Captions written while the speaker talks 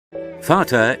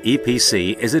FATA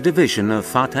EPC is a division of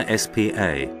FATA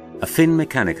SPA, a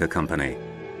Finmeccanica company,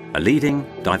 a leading,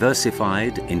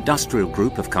 diversified industrial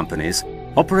group of companies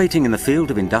operating in the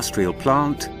field of industrial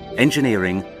plant,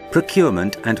 engineering,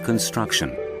 procurement and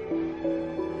construction.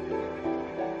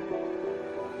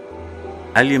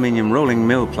 Aluminium rolling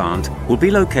mill plant will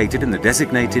be located in the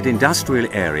designated industrial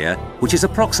area, which is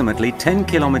approximately 10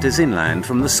 kilometers inland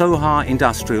from the Sohar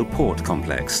Industrial Port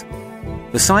Complex.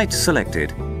 The site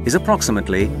selected is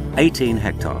approximately 18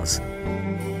 hectares.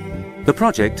 The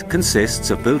project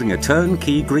consists of building a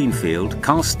turnkey greenfield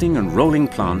casting and rolling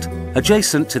plant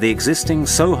adjacent to the existing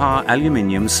Sohar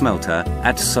aluminium smelter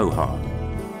at Sohar.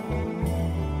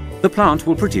 The plant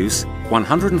will produce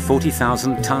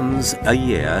 140,000 tons a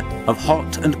year of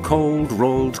hot and cold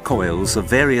rolled coils of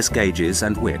various gauges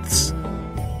and widths.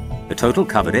 The total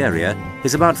covered area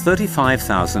is about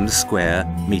 35,000 square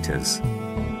meters.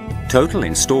 Total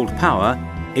installed power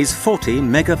is 40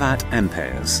 megawatt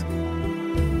amperes.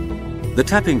 The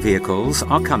tapping vehicles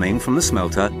are coming from the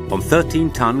smelter on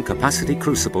 13-ton capacity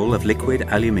crucible of liquid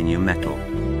aluminium metal.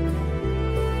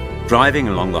 Driving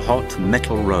along the hot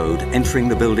metal road entering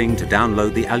the building to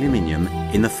download the aluminium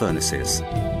in the furnaces.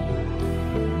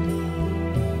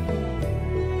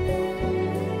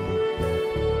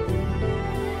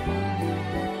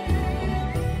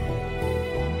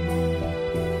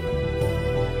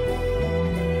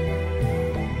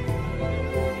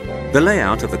 The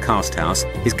layout of the cast house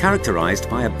is characterized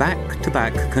by a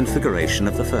back-to-back configuration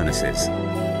of the furnaces.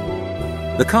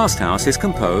 The cast house is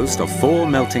composed of 4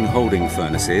 melting holding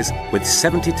furnaces with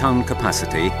 70-ton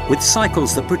capacity with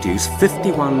cycles that produce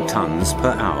 51 tons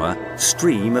per hour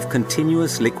stream of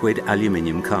continuous liquid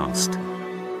aluminium cast.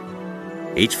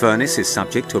 Each furnace is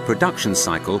subject to a production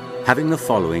cycle having the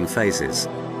following phases: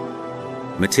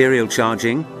 material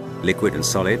charging, liquid and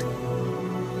solid;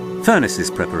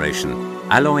 furnaces preparation,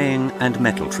 alloying and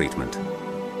metal treatment.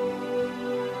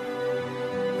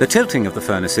 The tilting of the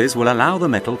furnaces will allow the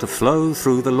metal to flow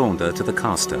through the launder to the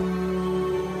caster.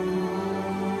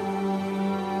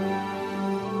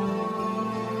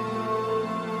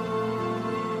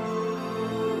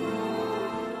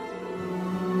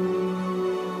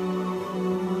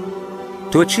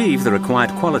 To achieve the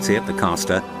required quality at the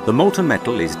caster, the molten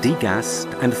metal is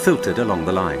degassed and filtered along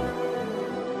the line.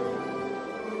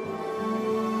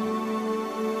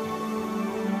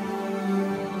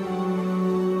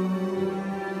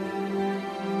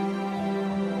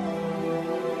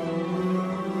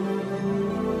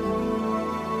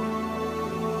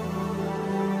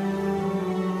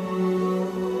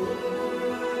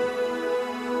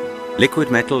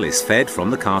 Liquid metal is fed from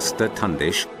the caster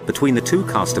tundish between the 2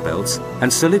 caster belts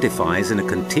and solidifies in a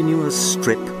continuous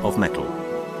strip of metal.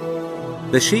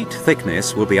 The sheet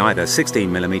thickness will be either 16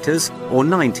 mm or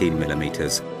 19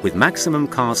 mm, with maximum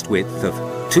cast width of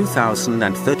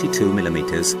 2032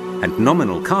 mm and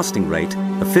nominal casting rate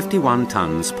of 51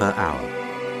 tons per hour.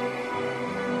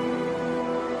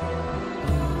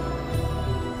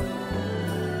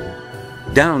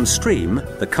 Downstream,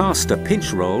 the caster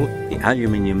pinch roll, the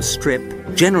aluminium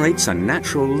strip, generates a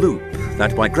natural loop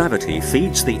that by gravity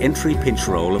feeds the entry pinch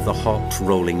roll of the hot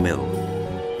rolling mill.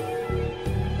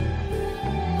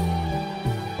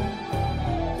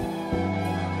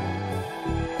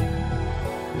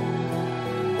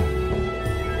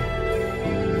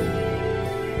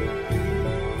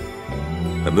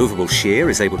 The movable shear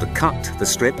is able to cut the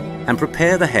strip and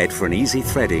prepare the head for an easy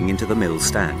threading into the mill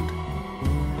stand.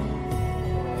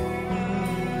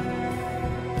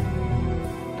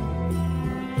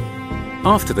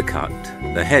 After the cut,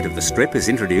 the head of the strip is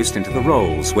introduced into the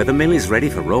rolls where the mill is ready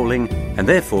for rolling and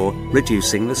therefore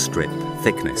reducing the strip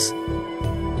thickness.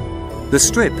 The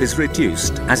strip is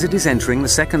reduced as it is entering the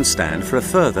second stand for a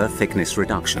further thickness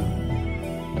reduction.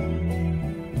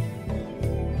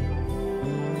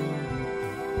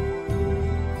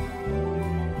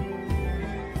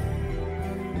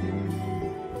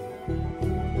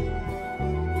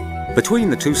 Between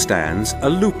the 2 stands, a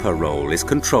looper roll is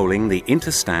controlling the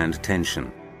interstand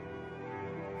tension.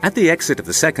 At the exit of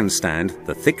the second stand,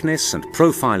 the thickness and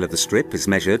profile of the strip is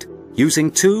measured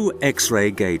using 2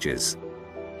 X-ray gauges.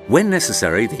 When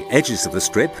necessary, the edges of the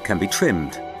strip can be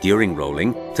trimmed during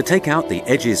rolling to take out the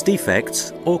edges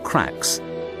defects or cracks.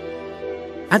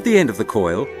 At the end of the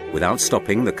coil, without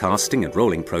stopping the casting and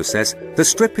rolling process, the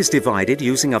strip is divided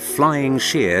using a flying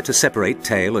shear to separate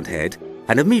tail and head,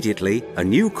 and immediately a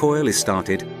new coil is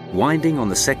started, winding on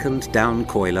the second down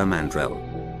coiler mandrel.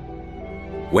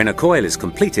 When a coil is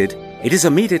completed, it is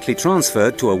immediately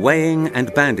transferred to a weighing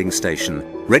and banding station,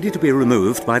 ready to be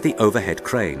removed by the overhead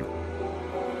crane.